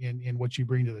value and in what you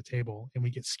bring to the table, and we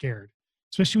get scared,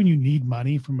 especially when you need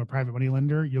money from a private money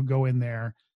lender. You'll go in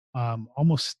there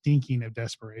almost stinking of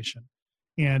desperation,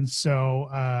 and so.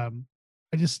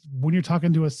 When you're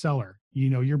talking to a seller,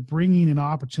 you're bringing an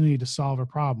opportunity to solve a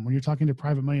problem. When you're talking to a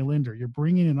private money lender, you're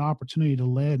bringing an opportunity to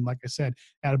lend, like I said,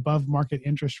 at above market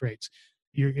interest rates.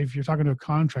 If you're talking to a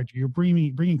contractor, you're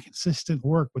bringing consistent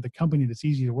work with a company that's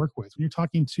easy to work with. When you're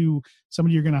talking to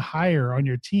somebody you're going to hire on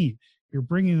your team, you're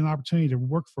bringing an opportunity to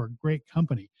work for a great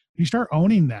company. When you start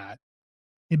owning that,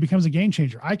 it becomes a game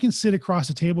changer. I can sit across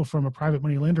the table from a private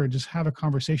money lender and just have a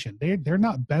conversation. They're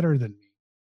not better than me.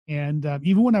 And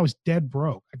even when I was dead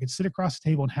broke, I could sit across the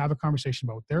table and have a conversation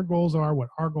about what their goals are, what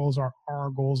our goals are our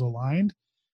goals aligned?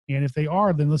 And if they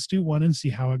are, then let's do one and see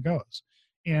how it goes.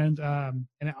 And I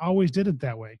always did it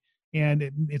that way.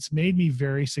 And it's made me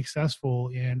very successful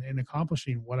in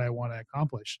accomplishing what I want to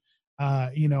accomplish. I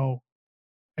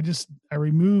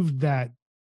removed that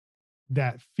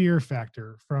fear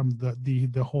factor from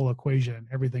the whole equation,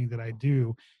 everything that I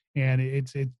do. And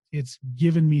it's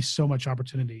given me so much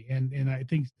opportunity. And I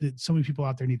think that so many people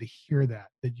out there need to hear that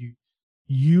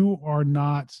you are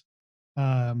not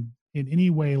in any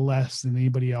way less than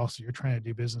anybody else that you're trying to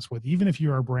do business with. Even if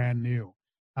you are brand new,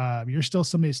 you're still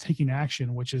somebody that's taking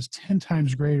action, which is 10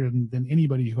 times greater than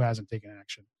anybody who hasn't taken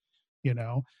action.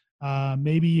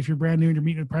 Maybe if you're brand new and you're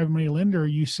meeting a private money lender,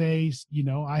 you say,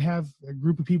 I have a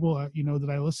group of people, that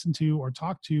I listen to or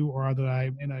talk to, or that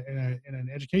I'm in an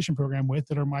education program with,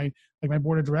 that are my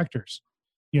board of directors,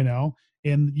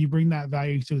 and you bring that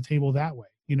value to the table that way,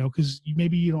 because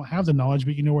maybe you don't have the knowledge,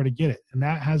 but you know where to get it, and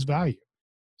that has value.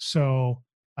 So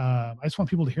I just want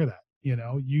people to hear that,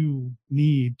 you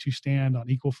need to stand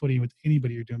on equal footing with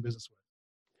anybody you're doing business with.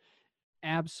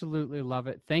 Absolutely love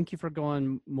it. Thank you for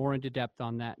going more into depth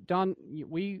on that. Don,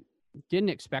 we didn't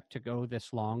expect to go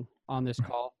this long on this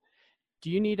call. Do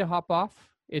you need to hop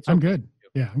off? I'm good.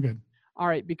 Yeah, I'm good. All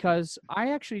right, because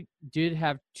I actually did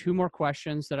have two more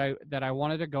questions that I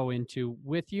wanted to go into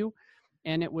with you,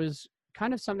 and it was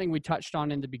kind of something we touched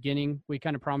on in the beginning. We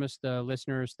kind of promised the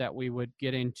listeners that we would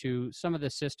get into some of the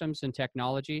systems and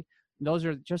technology. Those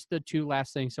are just the two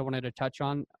last things I wanted to touch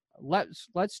on.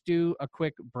 Let's do a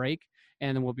quick break,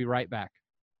 and then we'll be right back.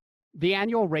 The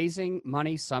annual Raising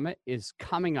Money Summit is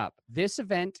coming up. This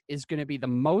event is going to be the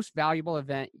most valuable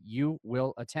event you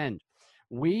will attend.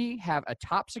 We have a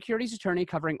top securities attorney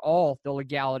covering all the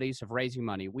legalities of raising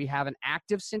money. We have an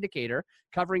active syndicator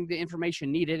covering the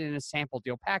information needed in a sample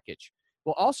deal package.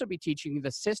 We'll also be teaching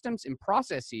the systems and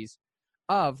processes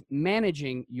of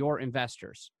managing your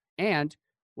investors. And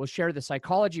we'll share the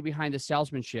psychology behind the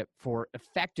salesmanship for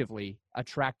effectively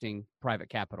attracting private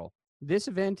capital. This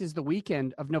event is the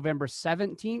weekend of November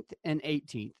 17th and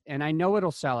 18th, and I know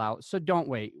it'll sell out, so don't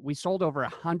wait. We sold over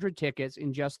 100 tickets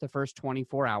in just the first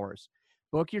 24 hours.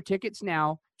 Book your tickets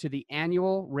now to the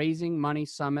annual Raising Money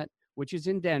Summit, which is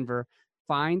in Denver.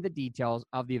 Find the details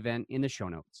of the event in the show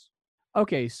notes.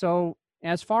 Okay, so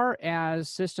as far as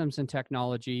systems and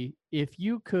technology, if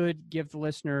you could give the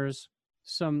listeners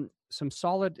some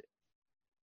solid,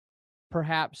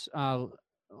 perhaps,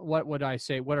 what would I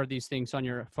say? What are these things on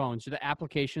your phones? The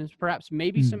applications, perhaps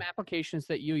maybe some applications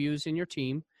that you use in your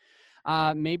team.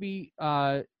 Maybe,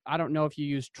 I don't know if you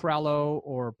use Trello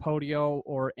or Podio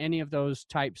or any of those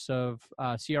types of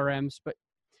CRMs, but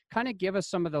kind of give us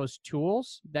some of those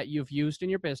tools that you've used in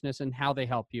your business and how they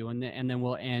help you. And then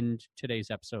we'll end today's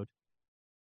episode.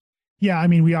 Yeah, I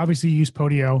mean, we obviously use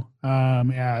Podio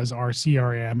as our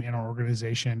CRM in our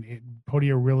organization.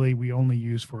 Podio really we only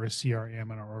use for a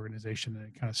CRM in our organization, and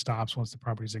it kind of stops once the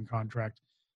property's in contract.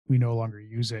 We no longer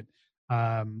use it.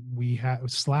 We have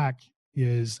Slack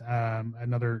is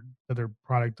another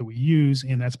product that we use,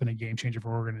 and that's been a game changer for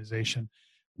our organization.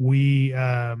 We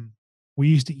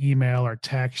used to email or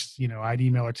text. I'd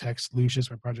email or text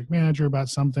Lucius, my project manager, about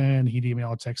something. He'd email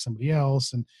or text somebody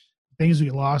else, and things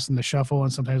get lost in the shuffle,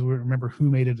 and sometimes we remember who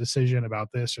made a decision about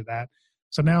this or that.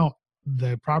 So now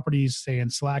the properties, say in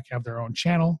Slack, have their own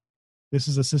channel. This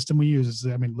is a system we use.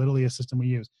 Literally a system we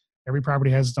use. Every property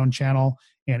has its own channel,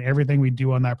 and everything we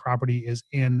do on that property is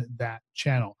in that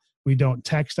channel. We don't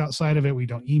text outside of it. We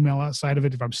don't email outside of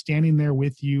it. If I'm standing there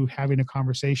with you, having a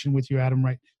conversation with you, Adam,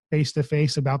 right face to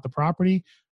face about the property,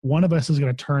 one of us is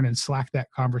going to turn and Slack that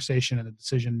conversation and the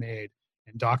decision made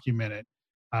and document it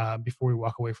before we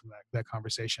walk away from that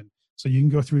conversation. So you can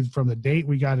go through from the date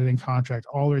we got it in contract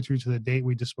all the way through to the date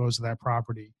we dispose of that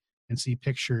property and see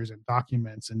pictures and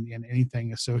documents and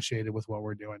anything associated with what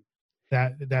we're doing.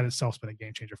 That itself's been a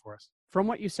game changer for us. From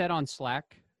what you said on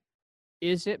Slack,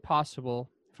 is it possible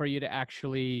for you to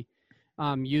actually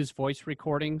use voice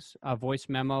recordings, a voice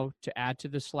memo to add to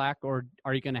the Slack, or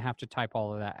are you going to have to type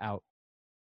all of that out?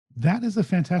 That is a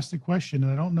fantastic question,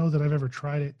 and I don't know that I've ever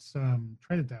tried it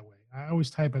that way. I always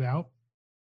type it out.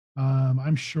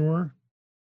 I'm sure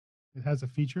it has a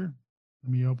feature.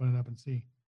 Let me open it up and see.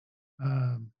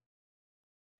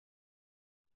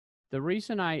 The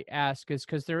reason I ask is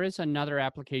because there is another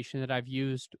application that I've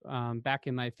used back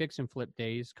in my fix and flip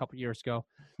days a couple years ago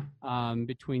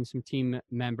between some team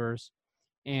members.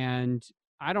 And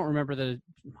I don't remember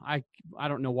I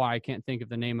don't know why I can't think of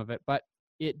the name of it, but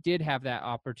it did have that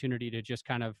opportunity to just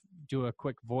kind of do a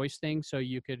quick voice thing. So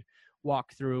you could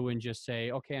walk through and just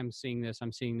say, okay, I'm seeing this.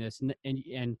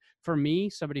 And for me,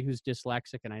 somebody who's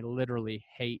dyslexic and I literally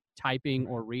hate typing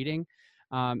or reading,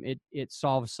 it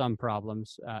solves some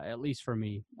problems, at least for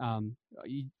me.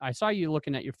 I saw you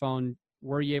looking at your phone.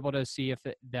 Were you able to see if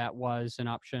that was an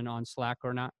option on Slack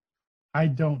or not? I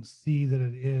don't see that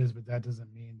it is, but that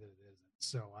doesn't mean that it isn't.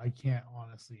 So I can't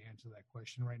honestly answer that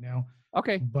question right now.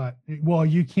 Okay. But, well,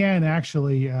 you can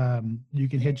actually, you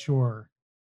can hit your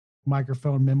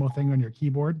microphone memo thing on your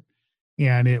keyboard,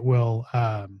 and it will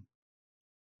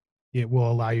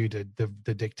allow you to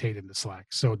dictate into Slack.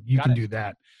 So you can do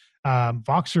that.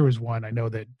 Voxer is one I know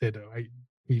that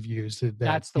we've used.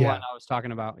 That's the one I was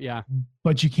talking about. Yeah.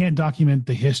 But you can't document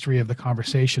the history of the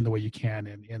conversation the way you can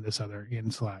in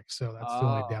Slack. So that's the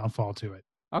only downfall to it.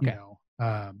 Okay.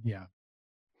 Yeah.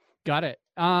 Got it.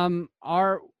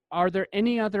 Are there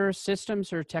any other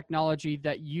systems or technology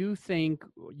that you think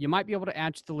you might be able to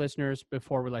add to the listeners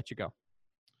before we let you go?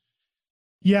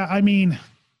 Yeah. I mean,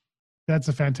 that's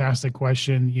a fantastic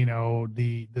question.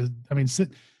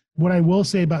 What I will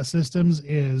say about systems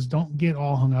is don't get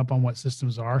all hung up on what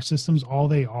systems are. Systems, all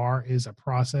they are is a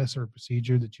process or a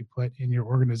procedure that you put in your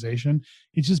organization.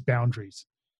 It's just boundaries.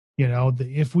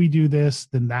 If we do this,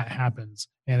 then that happens.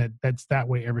 And that's that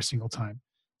way every single time.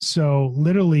 So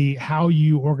literally how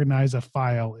you organize a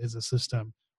file is a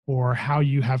system, or how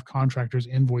you have contractors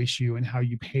invoice you and how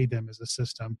you pay them is a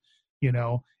system. You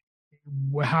know,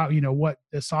 what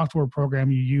the software program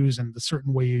you use and the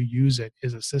certain way you use it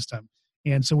is a system.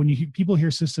 And so when people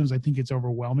hear systems, I think it's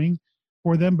overwhelming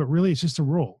for them, but really it's just a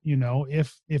rule.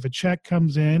 If a check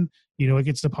comes in, it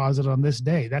gets deposited on this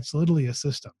day, that's literally a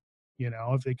system.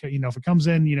 If it comes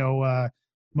in,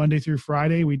 Monday through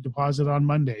Friday, we deposit on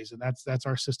Mondays, and that's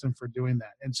our system for doing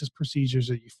that. And it's just procedures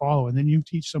that you follow, and then you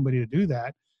teach somebody to do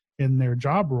that in their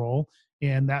job role,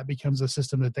 and that becomes a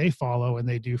system that they follow and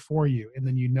they do for you. And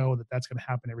then that that's going to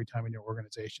happen every time in your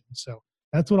organization. So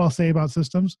that's what I'll say about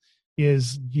systems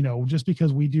is, just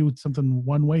because we do something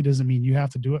one way doesn't mean you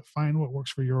have to do it. Find what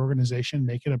works for your organization,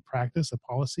 make it a practice, a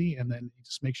policy, and then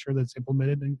just make sure that it's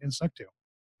implemented and stuck to.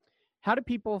 How do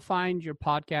people find your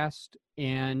podcast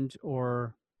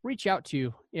or reach out to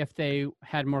you if they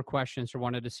had more questions or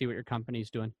wanted to see what your company's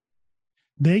doing?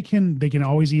 They can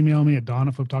always email me at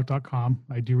don@fliptalk.com.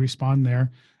 I do respond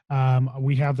there.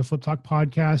 We have the Flip Talk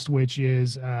podcast, which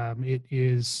is it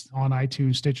is on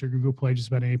iTunes, Stitcher, Google Play, just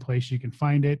about any place you can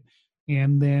find it.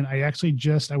 And then I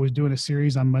was doing a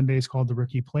series on Mondays called the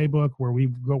Rookie Playbook, where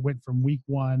we went from week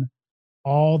 1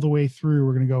 all the way through.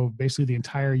 We're going to go basically the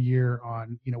entire year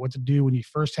on, what to do when you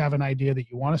first have an idea that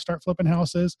you want to start flipping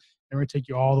houses. And we're going to take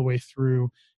you all the way through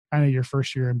kind of your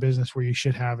first year in business, where you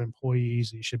should have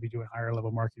employees and you should be doing higher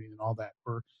level marketing and all that.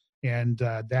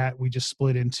 That we just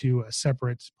split into a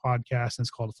separate podcast, and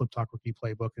it's called the Flip Talk Rookie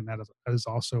Playbook. And that is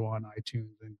also on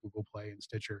iTunes and Google Play and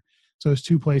Stitcher. So there's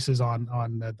 2 places on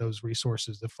those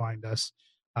resources to find us.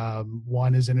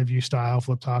 One is interview style.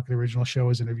 Flip Talk, the original show,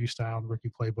 is interview style. And the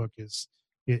Rookie Playbook is,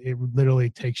 it literally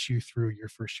takes you through your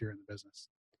first year in the business.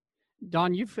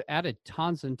 Don, you've added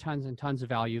tons and tons and tons of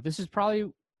value. This is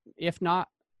probably, if not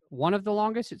one of the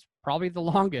longest, it's probably the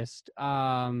longest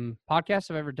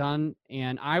podcast I've ever done.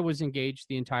 And I was engaged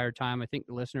the entire time. I think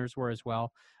the listeners were as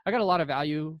well. I got a lot of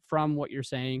value from what you're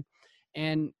saying.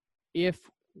 And if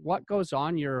what goes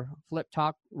on your Flip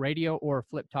Talk Radio or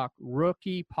Flip Talk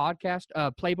Rookie podcast,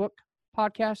 Playbook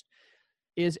podcast,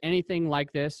 is anything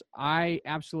like this, I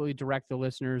absolutely direct the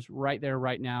listeners right there,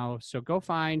 right now. So go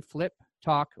find Flip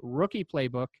Talk Rookie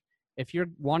Playbook if you're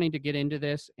wanting to get into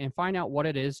this and find out what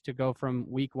it is to go from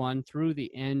week 1 through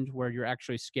the end where you're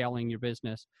actually scaling your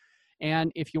business. And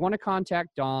if you want to contact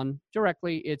Don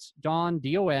directly, it's Don,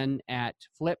 D-O-N, at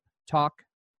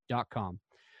fliptalk.com.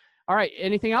 All right.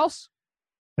 Anything else?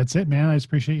 That's it, man. I just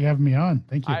appreciate you having me on.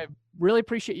 Thank you. I really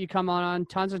appreciate you coming on.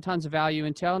 Tons and tons of value.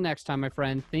 Until next time, my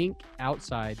friend, think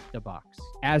outside the box.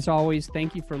 As always,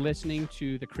 thank you for listening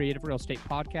to the Creative Real Estate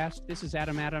Podcast. This is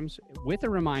Adam Adams with a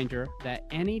reminder that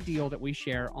any deal that we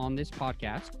share on this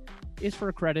podcast is for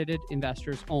accredited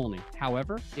investors only.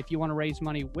 However, if you want to raise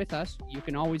money with us, you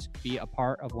can always be a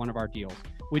part of one of our deals.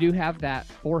 We do have that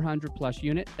 400 plus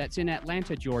unit that's in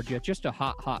Atlanta, Georgia, just a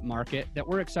hot market that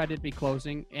we're excited to be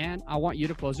closing, and I want you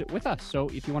to close it with us. So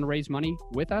if you want to raise money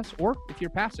with us, or if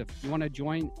you're passive, you want to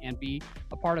join and be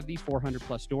a part of these 400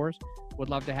 plus doors, would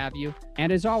love to have you.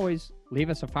 And as always,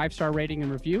 leave us a 5-star rating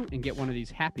and review and get one of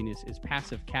these Happiness is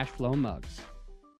Passive cash flow mugs.